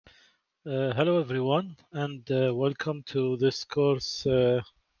Hello everyone, and welcome to this course,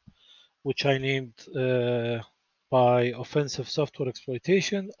 which I named by Offensive Software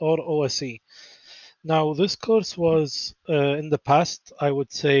Exploitation, or OSE. Now, this course was in the past, I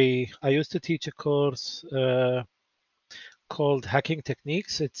would say, I used to teach a course called Hacking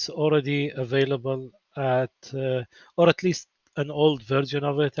Techniques. It's already available or at least an old version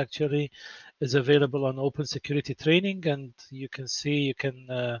of it actually is available on Open Security Training, and you can see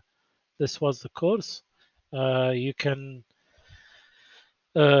this was the course. You can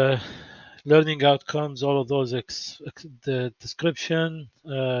uh, learning outcomes, all of those, the description,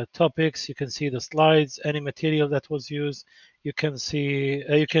 topics. You can see the slides, any material that was used. You can see,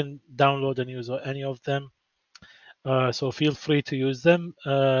 you can download and use any of them. So feel free to use them.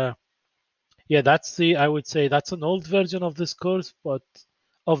 Yeah, I would say that's an old version of this course, but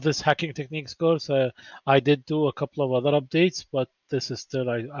of this hacking techniques course. I did do a couple of other updates, but this is still,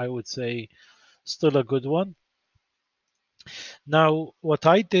 I would say, still a good one. Now, what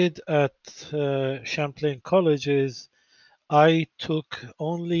I did at Champlain College is I took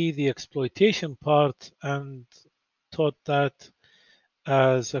only the exploitation part and taught that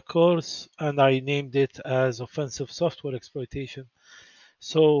as a course, and I named it as Offensive Software Exploitation.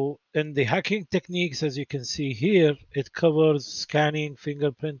 So, in the hacking techniques, as you can see here, it covers scanning,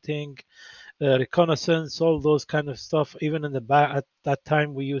 fingerprinting, reconnaissance, all those kind of stuff. Even in the back at that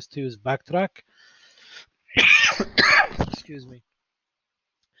time, we used to use Backtrack. Excuse me.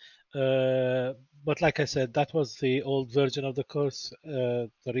 Uh, but like I said, that was the old version of the course. The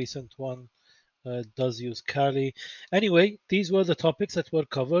recent one does use Kali. Anyway, these were the topics that were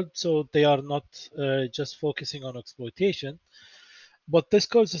covered, so they are not just focusing on exploitation. But this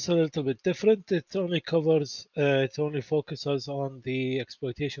course is a little bit different. It only focuses on the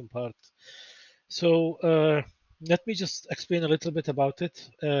exploitation part. So let me just explain a little bit about it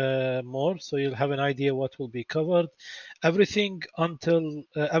more, so you'll have an idea what will be covered. Everything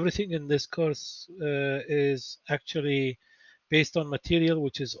in this course is actually based on material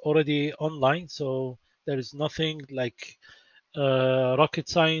which is already online. So there is nothing like rocket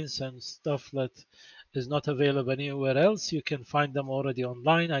science and stuff that is not available anywhere else. You can find them already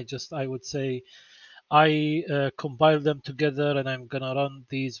online. I would say I compile them together, and I'm gonna run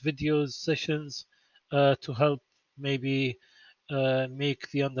these videos sessions to help maybe make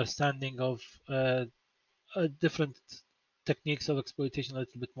the understanding of different techniques of exploitation a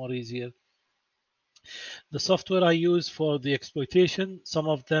little bit more easier. The software I use for the exploitation, some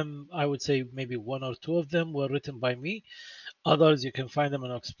of them, I would say maybe one or two of them were written by me. Others, you can find them on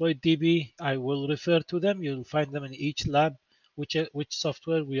ExploitDB. I will refer to them. You'll find them in each lab, which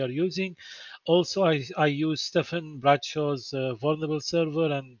software we are using. Also, I use Stephen Bradshaw's vulnerable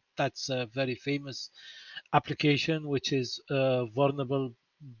server, and that's a very famous application which is vulnerable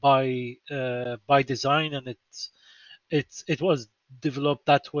by design, and it was developed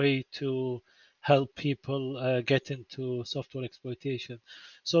that way to help people get into software exploitation.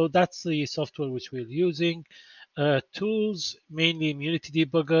 So that's the software which we're using. Tools, mainly Immunity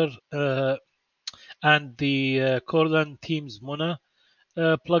Debugger and the Corlan Teams Mona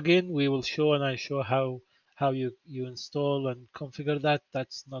plugin. We will show, and I show how you install and configure that.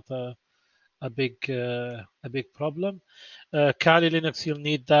 That's not a big problem. Kali Linux, you'll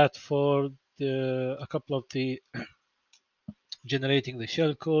need that for a couple of the generating the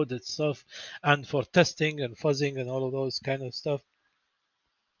shell code itself, and for testing and fuzzing and all of those kind of stuff.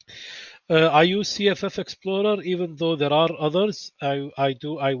 I use CFF Explorer, even though there are others. I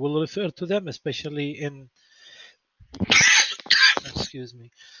will refer to them, especially in, excuse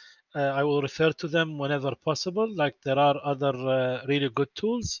me. I will refer to them whenever possible. Like there are other really good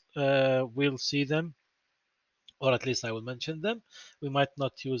tools. We'll see them, or at least I will mention them. We might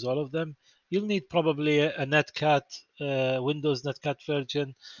not use all of them. You'll need probably a Netcat, Windows Netcat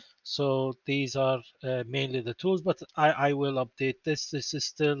version. So these are mainly the tools, but I will update this. This is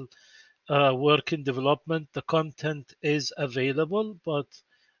still work in development. The content is available, but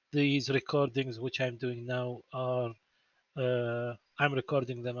these recordings, which I'm doing now, I'm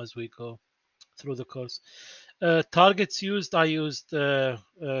recording them as we go through the course. Targets used, I used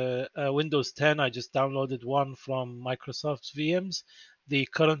Windows 10. I just downloaded one from Microsoft's VMs. The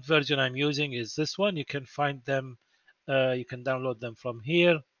current version I'm using is this one. You can find them, you can download them from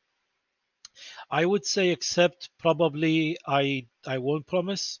here. I would say, except probably, I won't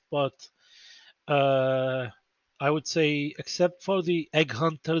promise, but I would say except for the Egg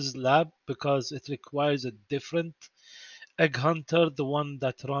Hunters lab, because it requires a different Egg Hunter, the one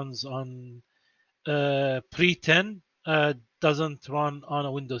that runs on pre 10 doesn't run on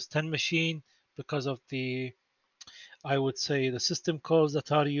a Windows 10 machine because of the I would say the system calls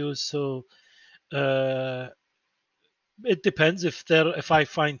that are used. So uh, it depends. If I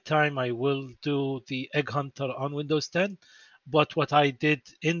find time, I will do the Egg Hunter on Windows 10. But what I did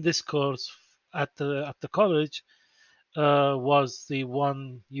in this course at the college was the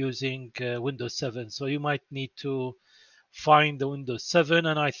one using Windows 7. So you might need to find the Windows 7,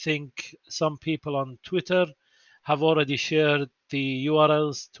 and I think some people on Twitter have already shared the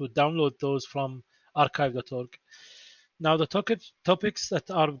URLs to download those from archive.org. Now, the topics that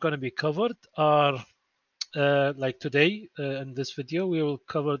are going to be covered are like today in this video, we will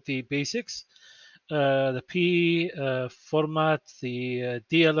cover the basics, the P format, the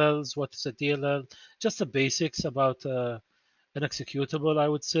DLLs, what is a DLL, just the basics about an executable, I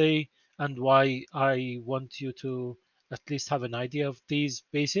would say, and why I want you to at least have an idea of these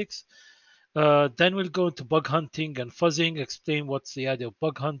basics. Then we'll go into bug hunting and fuzzing, explain what's the idea of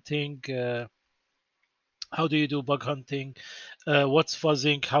bug hunting, how do you do bug hunting, what's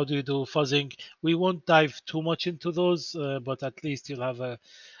fuzzing, how do you do fuzzing. We won't dive too much into those, but at least you'll have a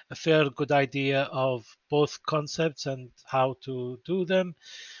fair good idea of both concepts and how to do them.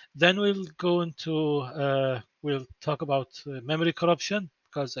 Then we'll go into we'll talk about memory corruption,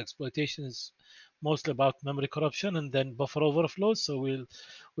 because exploitation is mostly about memory corruption, and then buffer overflows. So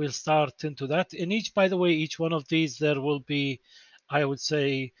we'll start into that. In each, by the way, each one of these there will be, I would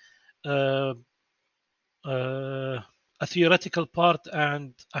say, uh, uh, a theoretical part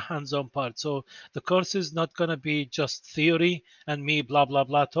and a hands-on part. So the course is not going to be just theory and me blah blah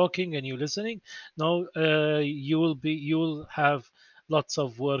blah talking and you listening. No, you will have lots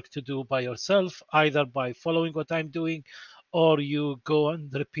of work to do by yourself, either by following what I'm doing, or you go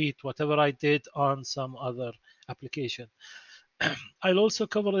and repeat whatever I did on some other application. I'll also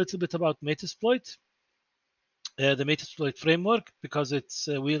cover a little bit about Metasploit, the Metasploit framework, because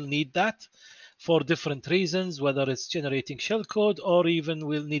we'll need that for different reasons, whether it's generating shellcode or even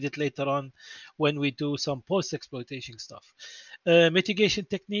we'll need it later on when we do some post-exploitation stuff. Mitigation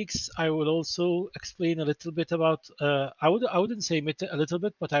techniques, I will also explain a little bit about. I wouldn't say a little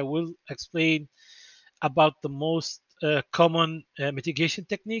bit, but I will explain about the most common mitigation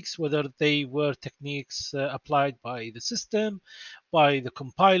techniques, whether they were techniques applied by the system, by the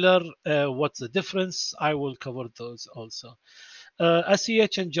compiler, what's the difference. I will cover those also.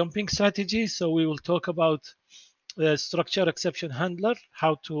 SEH and jumping strategies. So we will talk about structure exception handler,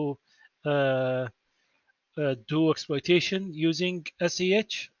 how to do exploitation using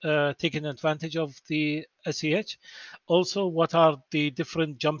SEH, taking advantage of the SEH. Also, what are the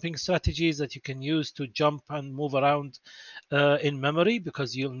different jumping strategies that you can use to jump and move around in memory,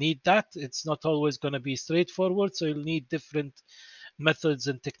 because you'll need that. It's not always going to be straightforward, so you'll need different methods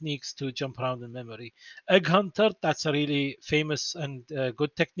and techniques to jump around in memory. Egg Hunter, that's a really famous and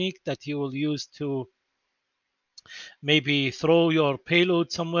good technique that you will use to maybe throw your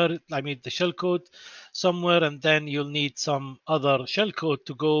payload somewhere, I mean the shellcode somewhere, and then you'll need some other shellcode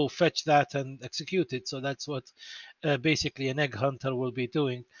to go fetch that and execute it. So that's what basically an egg hunter will be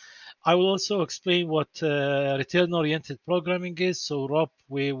doing. I will also explain what return-oriented programming is. So Rob,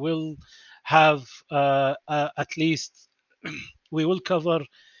 we will have at least we will cover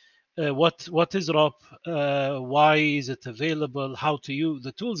what is ROP, why is it available, how to use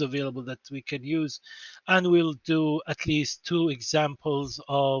the tools available that we can use, and we'll do at least two examples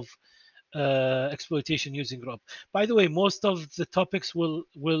of exploitation using ROP. By the way, most of the topics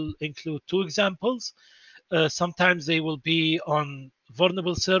will include two examples. Sometimes they will be on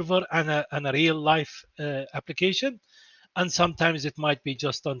vulnerable server and a real life application, and sometimes it might be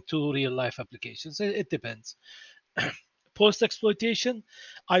just on two real life applications. It depends. Post exploitation,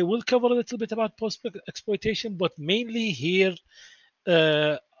 I will cover a little bit about post exploitation, but mainly here,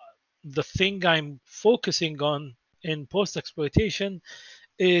 uh, the thing I'm focusing on in post exploitation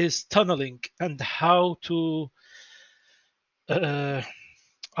is tunneling and how to, uh,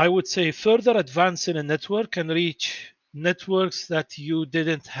 I would say, further advance in a network and reach networks that you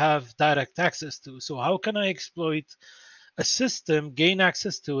didn't have direct access to. So, how can I exploit a system, gain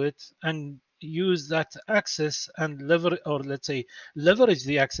access to it, and use that access and lever, or let's say leverage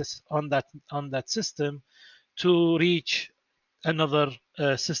the access on that system to reach another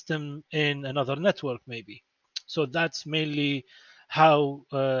system in another network maybe. So that's mainly how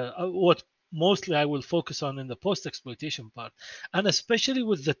what mostly I will focus on in the post exploitation part, and especially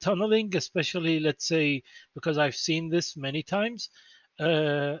with the tunneling, especially let's say because I've seen this many times.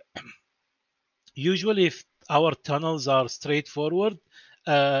 uh, Usually if our tunnels are straightforward,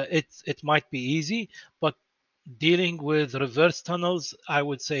 it might be easy, but dealing with reverse tunnels, I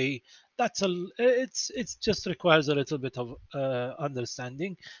would say it's just requires a little bit of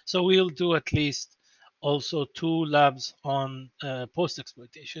understanding. So we'll do at least also 2 labs on post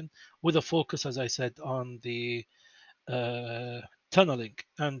exploitation, with a focus, as I said, on the uh, tunneling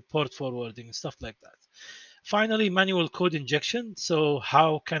and port forwarding and stuff like that. Finally, manual code injection. So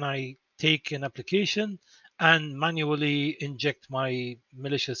how can I take an application and manually inject my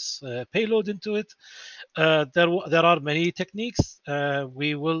malicious payload into it? There are many techniques.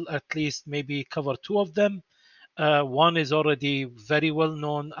 We will at least maybe cover 2 of them. One is already very well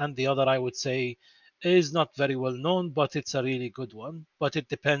known, and the other, I would say, is not very well known, but it's a really good one. But it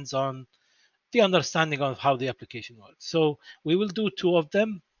depends on the understanding of how the application works. So we will do 2 of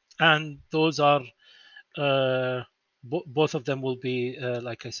them, and those are both of them will be,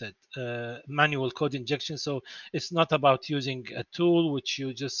 like I said, manual code injection. So it's not about using a tool which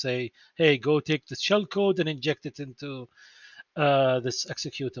you just say, hey, go take the shell code and inject it into this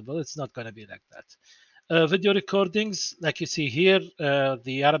executable. It's not going to be like that. Video recordings, like you see here,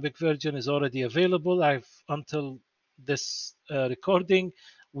 the Arabic version is already available. Until this recording,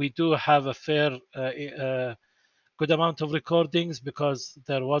 we do have a fair good amount of recordings because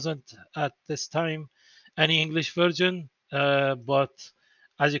there wasn't at this time any English version. But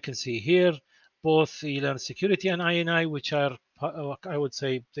as you can see here, both Elan Security and INI, which are, I would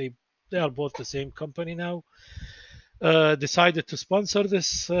say, they are both the same company now, decided to sponsor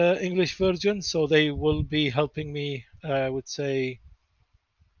this English version. So they will be helping me, I would say,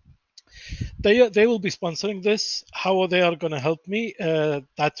 they will be sponsoring this. How they are going to help me,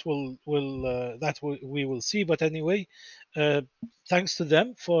 we will see. But anyway, uh, thanks to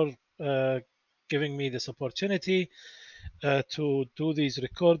them for giving me this opportunity to do these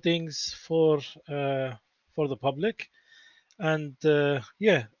recordings for the public. And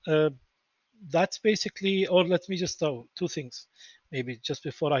yeah, that's basically. Or let me just 2 things, maybe just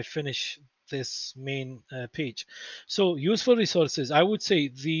before I finish this main page. So useful resources. I would say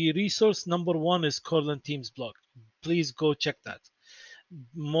the resource number 1 is Cortland Teams blog. Please go check that.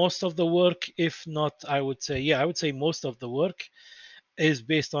 Most of the work, if not, I would say most of the work is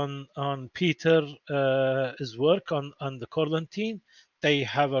based on Peter his work on the Cortland team. They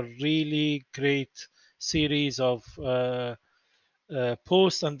have a really great series of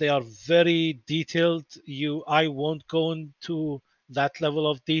posts, and they are very detailed. I won't go into that level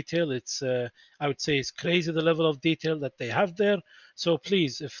of detail. I would say it's crazy the level of detail that they have there. So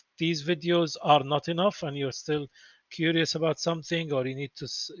please, if these videos are not enough and you're still curious about something, or you need to,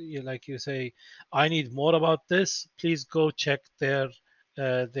 like you say, I need more about this, please go check uh,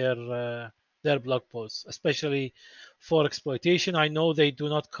 their uh, their blog posts, especially for exploitation. I know they do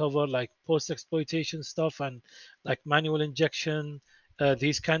not cover like post exploitation stuff and like manual injection,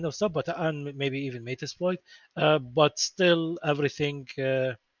 these kind of stuff, but and maybe even Metasploit, but still everything.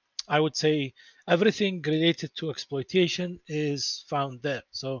 I would say everything related to exploitation is found there.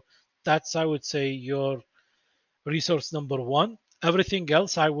 So that's, I would say, your resource number 1. Everything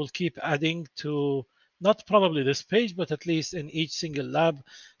else I will keep adding to, not probably this page, but at least in each single lab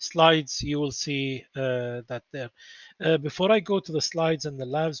slides, you will see that there. Before I go to the slides and the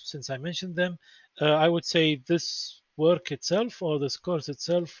labs, since I mentioned them, I would say this work itself, or this course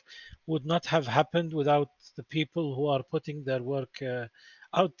itself, would not have happened without the people who are putting their work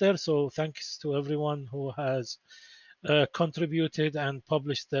out there. So thanks to everyone who has contributed and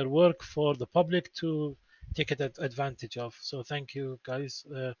published their work for the public to take advantage of. So thank you, guys,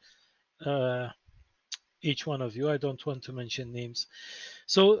 uh, each one of you. I don't want to mention names.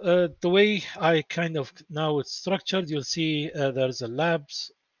 So the way I kind of now it's structured, you'll see there's a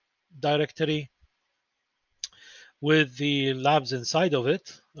labs directory with the labs inside of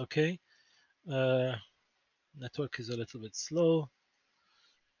it. Okay, uh, network is a little bit slow.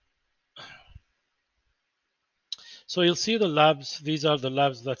 So you'll see the labs. These are the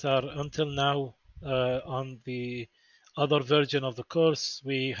labs that are until now on the other version of the course.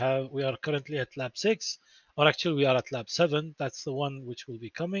 We are currently at lab 6, or actually we are at lab 7. That's the one which will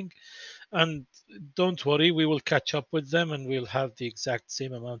be coming. And don't worry, we will catch up with them and we'll have the exact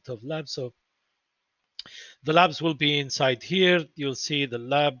same amount of labs. So the labs will be inside here. You'll see the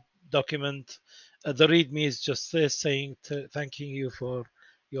lab document. The README is just this saying thanking you for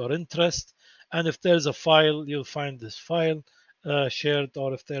your interest. And if there's a file, you'll find this file shared,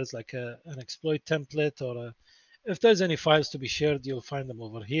 or if there's like an exploit template, or if there's any files to be shared, you'll find them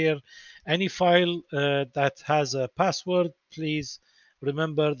over here. Any file that has a password, please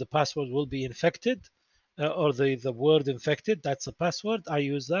remember the password will be infected, or the word infected. That's a password. I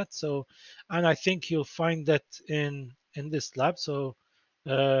use that. So, and I think you'll find that in this lab. So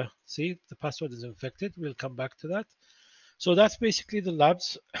see, the password is infected. We'll come back to that. So that's basically the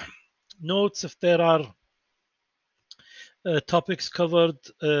labs. Notes if there are topics covered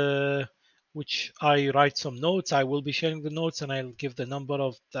which I write some notes. I will be sharing the notes and I'll give the number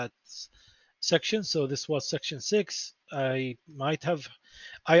of that section. So this was section 6. I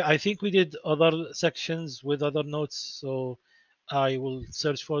think we did other sections with other notes, so I will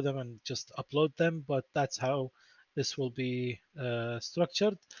search for them and just upload them, but that's how this will be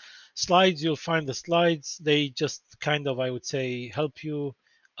structured. Slides, you'll find the slides. They just kind of, I would say, help you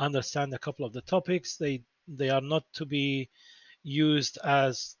understand a couple of the topics. They are not to be used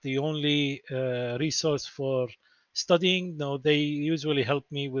as the only resource for studying. No, they usually help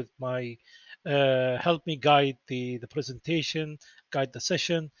me with my help me guide the presentation, guide the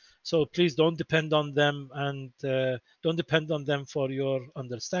session. So please don't depend on them and don't depend on them for your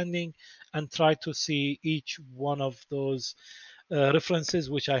understanding, and try to see each one of those references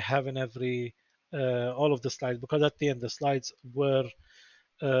which I have in every all of the slides, because at the end the slides were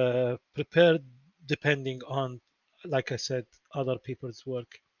prepared depending on, like I said, other people's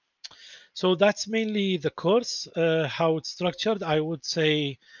work. So that's mainly the course, how it's structured. I would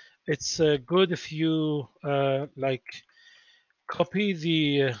say it's good if you like copy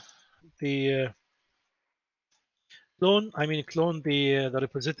the clone the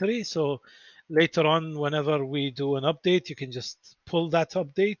repository. So later on, whenever we do an update, you can just pull that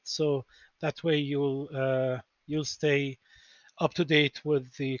update. So that way you'll stay up to date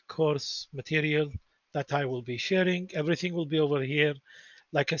with the course material that I will be sharing. Everything will be over here.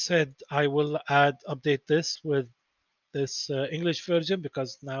 Like I said, I will update this with this English version,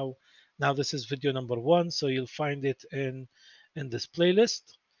 because now this is video number 1, so you'll find it in this playlist.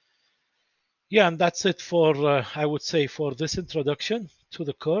 Yeah, and that's it for I would say for this introduction to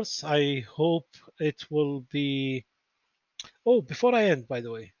the course. I hope it will be. Oh, before I end, by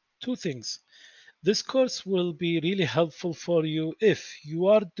the way, two things. This course will be really helpful for you if you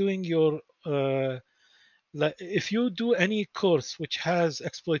are doing your if you do any course which has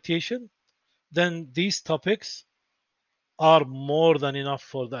exploitation, then these topics are more than enough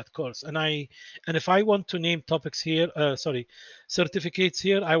for that course. And if I want to name topics here, sorry, certificates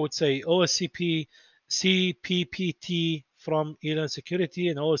here, I would say OSCP, CPPT from Iran security,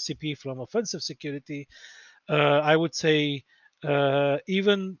 and OSCP from offensive security. I would say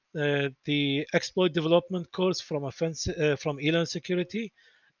even the exploit development course from from Elan Security,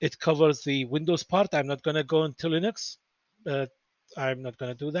 it covers the Windows part. I'm not going to go into Linux. Uh, I'm not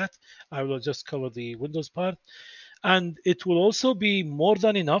going to do that. I will just cover the Windows part, and it will also be more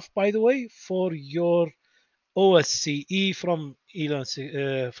than enough, by the way, for your OSCE from Elan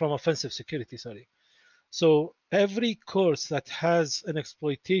from offensive security. Sorry. So every course that has an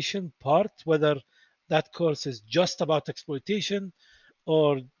exploitation part, whether that course is just about exploitation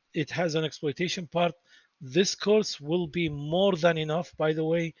or it has an exploitation part, this course will be more than enough, by the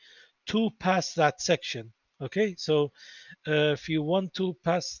way, to pass that section. Okay, so if you want to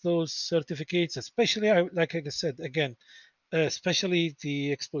pass those certificates, especially, like I said, again, especially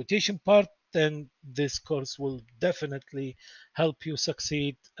the exploitation part, then this course will definitely help you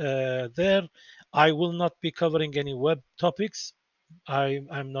succeed there. I will not be covering any web topics.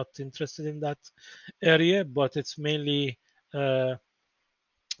 I'm not interested in that area, but it's mainly uh,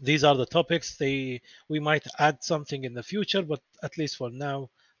 these are the topics. We might add something in the future, but at least for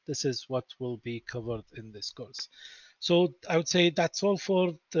now, this is what will be covered in this course. So I would say that's all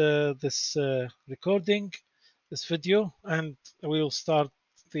for this recording, this video, and we will start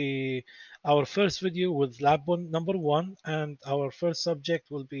the our first video with lab number 1, and our first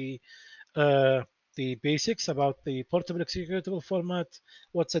subject will be uh, the basics about the portable executable format,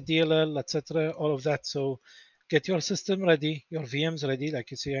 what's a DLL, etc., all of that. So get your system ready, your VMs ready,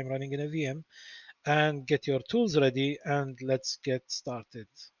 like you see I'm running in a VM, and get your tools ready, and let's get started.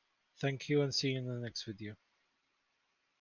 Thank you, and see you in the next video.